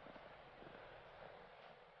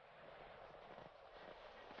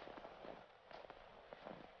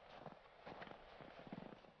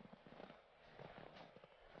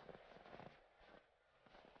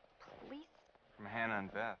 Police From Hannah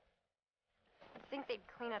and Beth. think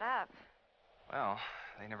they'd clean it up. Well,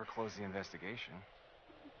 they never closed the investigation.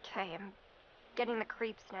 Okay, I'm getting the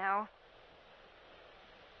creeps now.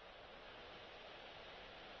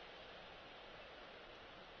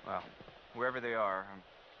 Well, wherever they are, I'm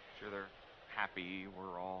sure they're happy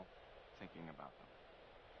we're all thinking about them.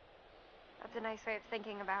 That's a nice way of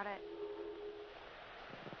thinking about it.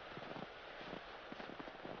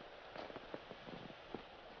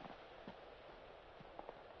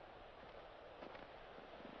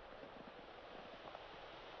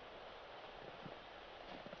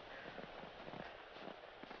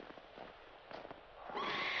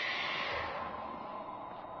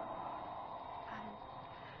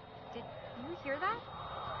 hear that?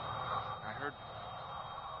 I heard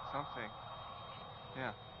something.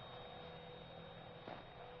 Yeah.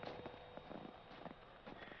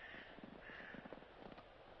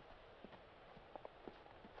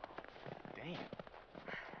 Damn.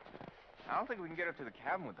 I don't think we can get up to the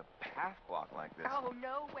cabin with a path block like this. Oh,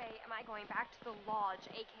 no way am I going back to the lodge,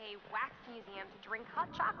 aka Wax Museum, to drink hot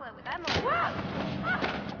chocolate with Emily.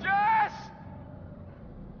 Jess!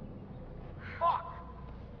 Fuck!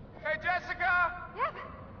 Hey, Jessica! Yep.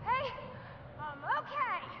 Hey, I'm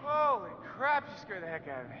okay. Holy crap, you scared the heck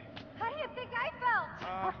out of me. How do you think I felt?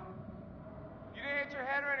 You didn't hit your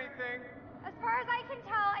head or anything. As far as I can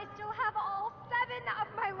tell, I still have all 7 of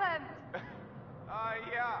my limbs.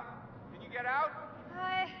 Yeah. Can you get out?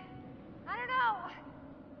 I don't know.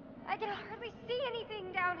 I can hardly see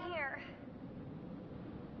anything down here.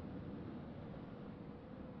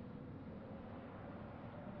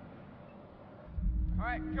 All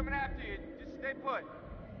right, coming after you. Just stay put.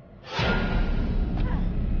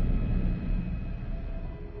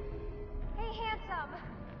 Hey, handsome.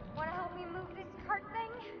 Wanna help me move this cart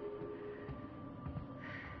thing?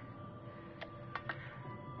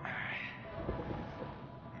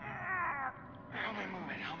 Help me move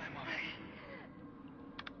it.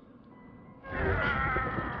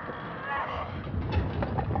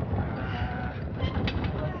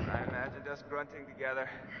 I imagined us grunting together.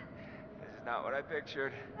 This is not what I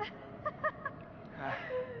pictured.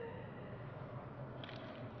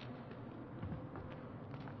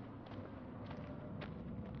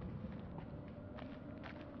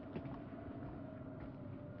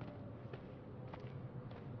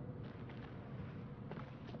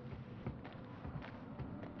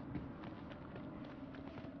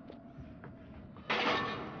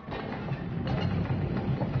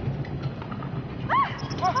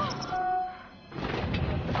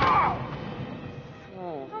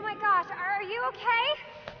 Oh my gosh, are you okay?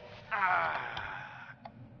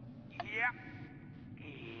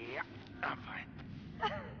 Yeah, I'm fine.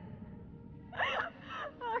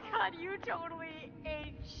 Oh god, you totally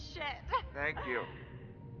ate shit. Thank you.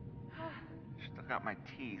 Still got my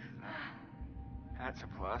teeth. That's a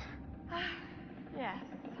plus. Yes.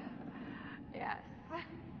 Yes.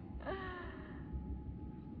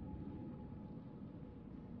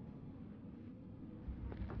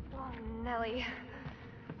 Oh, Nelly.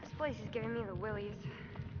 This place is giving me the willies.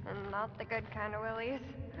 And not the good kind of willies.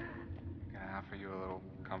 Can I offer you a little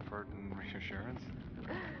comfort and reassurance?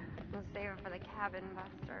 We'll save it for the cabin,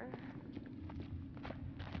 Buster.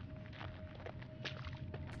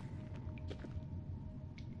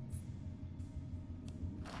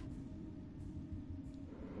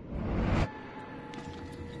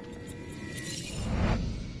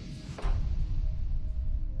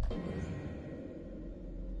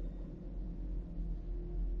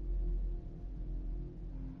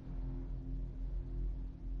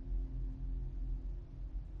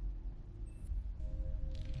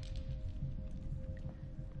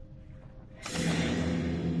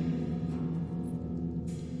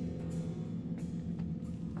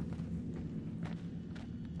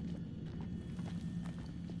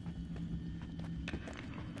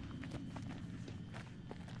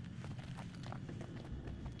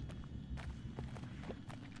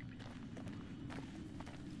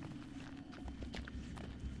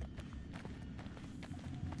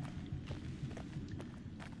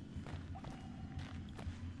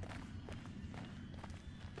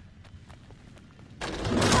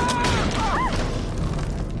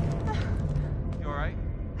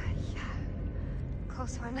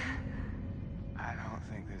 Close one. I don't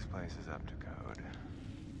think this place is up to code.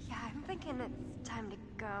 Yeah, I'm thinking it's time to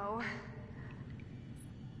go.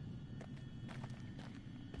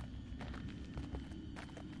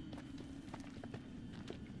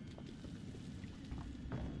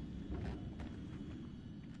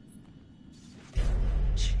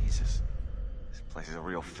 Jesus. This place is a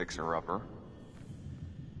real fixer-upper.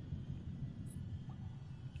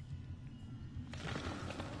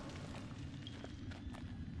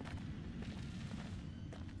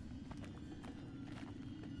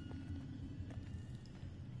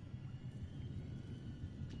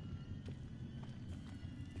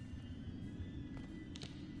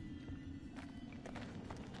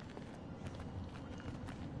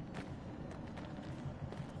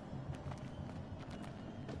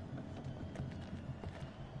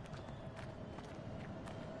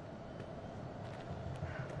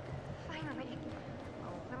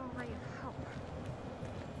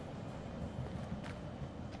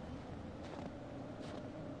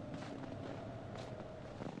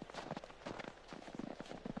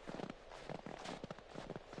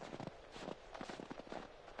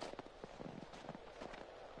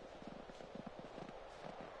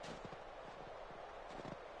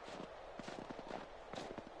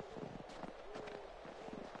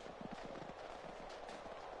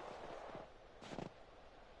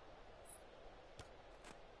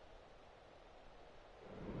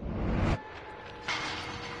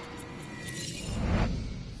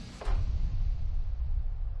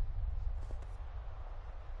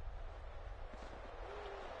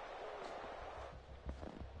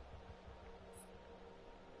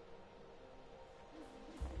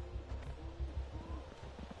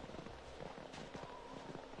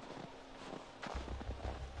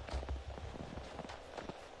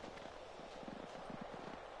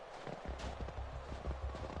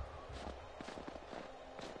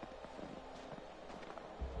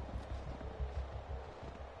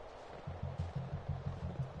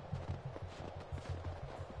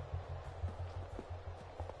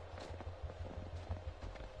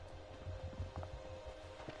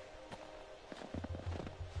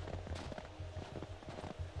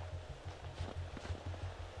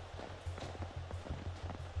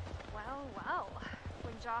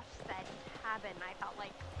 Josh said cabin, I thought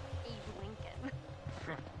like Abe Lincoln.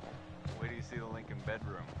 Wait till you see the Lincoln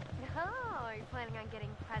bedroom. Oh, are you planning on getting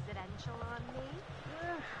presidential on me?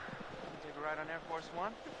 Take a ride on Air Force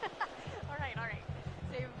One? All right.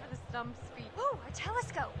 Save it for the stump speech. Ooh, a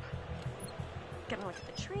telescope. Gonna look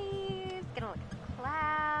at the trees, gonna look at the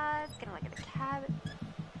clouds, gonna look at the cabin.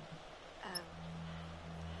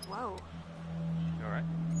 Whoa. You all right?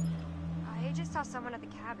 I just saw someone at the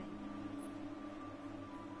cabin.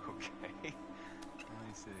 Okay. Let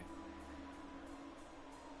me see.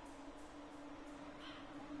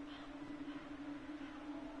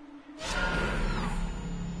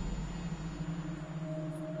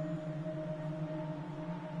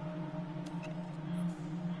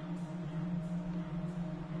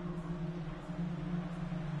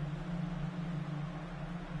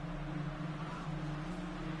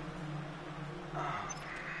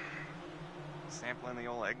 Sampling the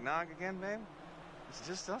old eggnog again, babe? It's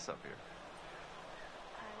just us up here.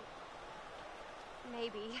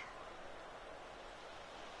 Maybe.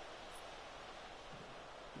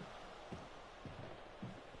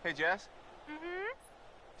 Hey, Jess. Mm-hmm.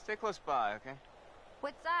 Stay close by, okay?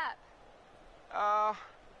 What's up?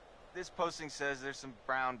 This posting says there's some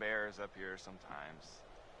brown bears up here sometimes.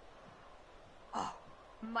 Oh,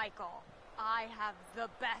 Michael, I have the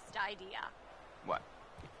best idea. What?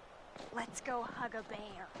 Let's go hug a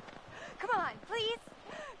bear. Come on, please.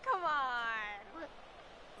 Come on.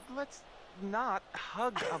 Let's not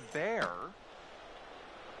hug a bear.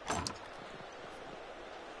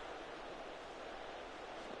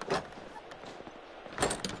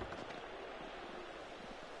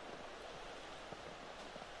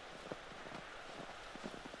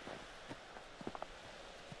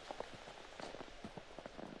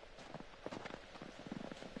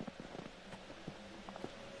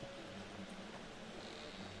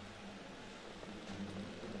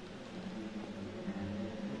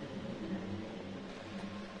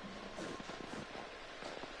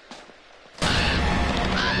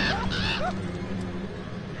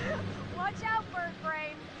 Watch out, bird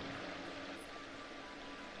brain.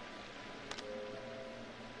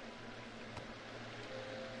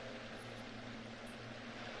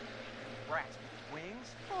 Rats with wings?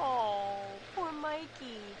 Oh, poor Mikey.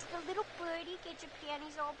 Did a little birdie get your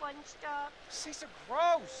panties all bunched up? These are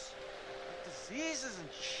gross. Like diseases and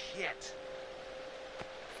shit.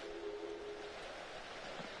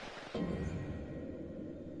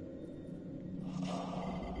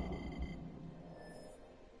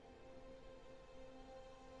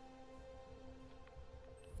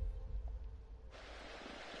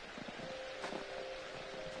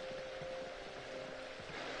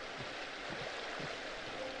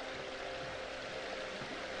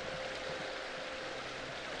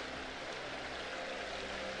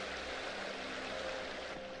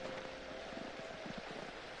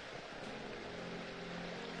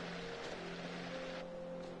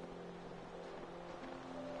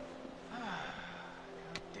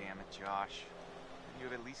 Josh, could you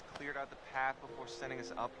have at least cleared out the path before sending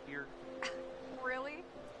us up here? Really?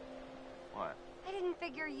 What? I didn't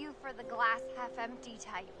figure you for the glass half empty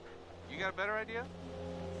type. You got a better idea?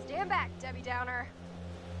 Stand back, Debbie Downer.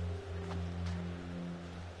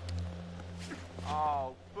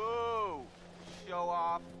 Oh, boo! Show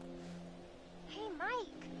off. Hey,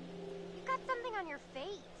 Mike. You got something on your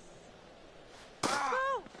face. Ah.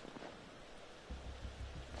 Boo!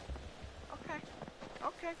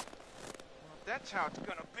 Okay. Well, if that's how it's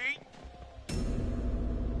gonna be.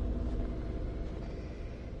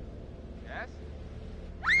 Jess?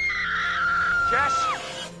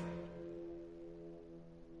 Jess!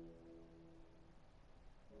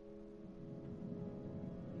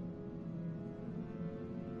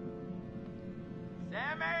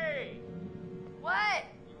 Sammy! What?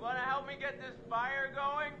 You wanna help me get this fire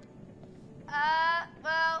going?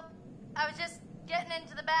 Well, I was just getting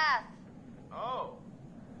into the bath. Oh,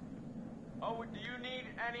 do you need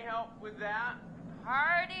any help with that?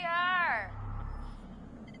 Hardy har.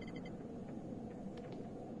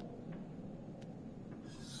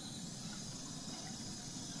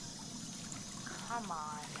 Come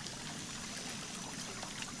on.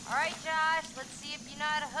 All right, Josh, let's see if you know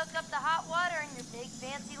how to hook up the hot water in your big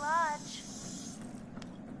fancy lodge.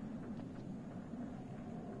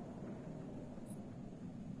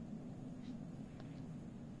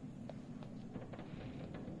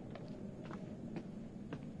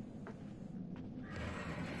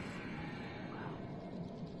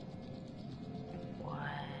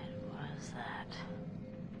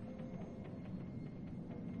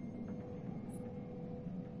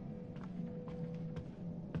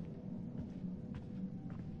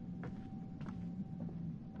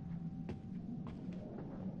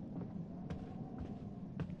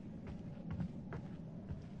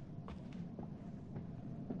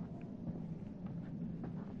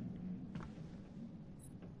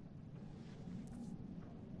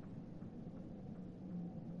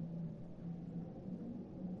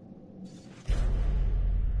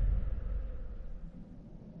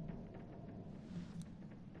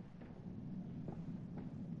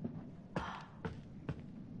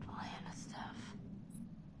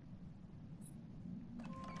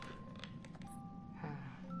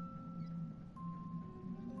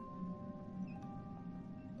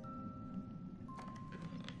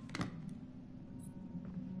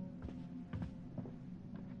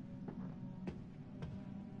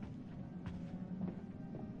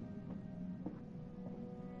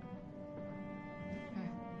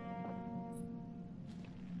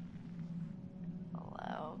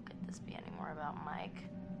 this be any more about Mike.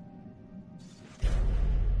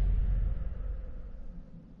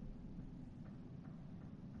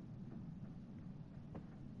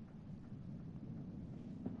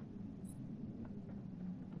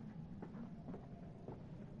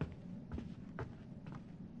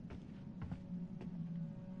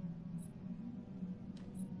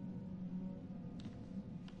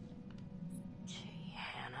 Gee,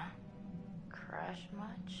 Hannah. Crush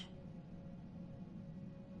much?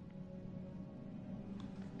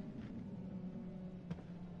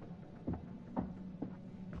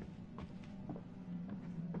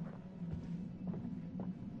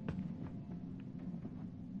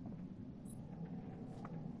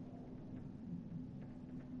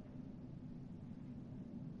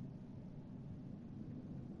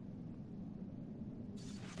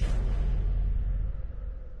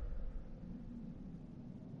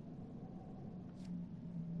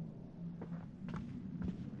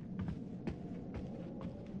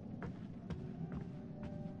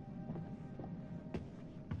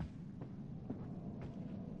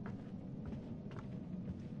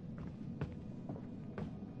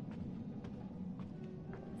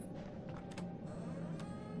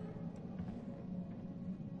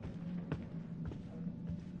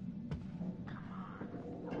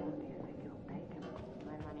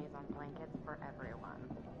 Blankets for everyone.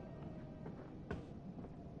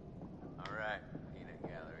 All right, peanut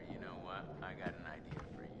gallery, you know what? I got an idea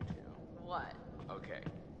for you two. What? Okay,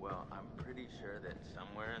 well, I'm pretty sure that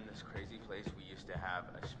somewhere in this crazy place we used to have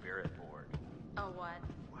a spirit board. Oh, what?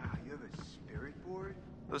 Wow, you have a spirit board?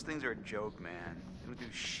 Those things are a joke, man. They don't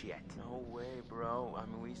do shit. No way, bro. I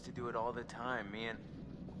mean, we used to do it all the time. Me and...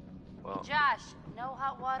 Well... Josh, no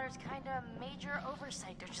hot water's kind of major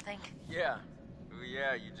oversight, don't you think? Yeah.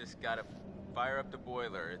 Yeah, you just gotta fire up the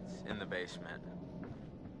boiler. It's in the basement.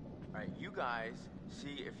 Alright, you guys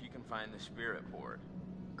see if you can find the spirit board.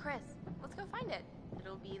 Chris, let's go find it.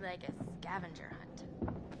 It'll be like a scavenger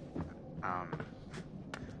hunt.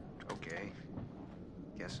 Okay.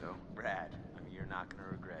 Guess so. Brad, I mean, you're not gonna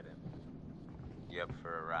regret it. You up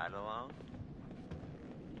for a ride along?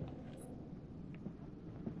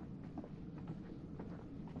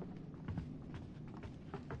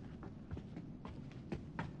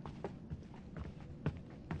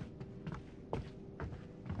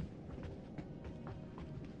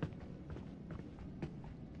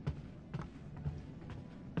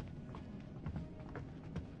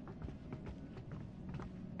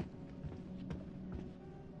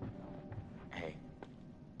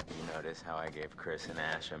 Notice how I gave Chris and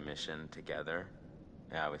Ash a mission together?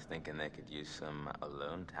 Yeah, I was thinking they could use some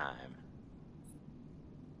alone time.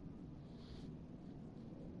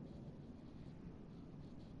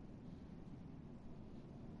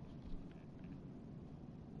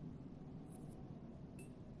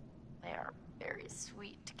 They are very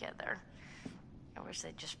sweet together. I wish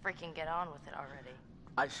they'd just freaking get on with it already.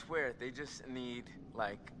 I swear, they just need,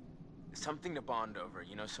 like, something to bond over,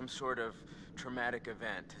 you know, some sort of traumatic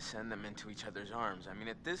event to send them into each other's arms. I mean,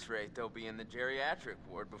 at this rate, they'll be in the geriatric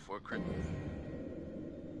ward before Christmas.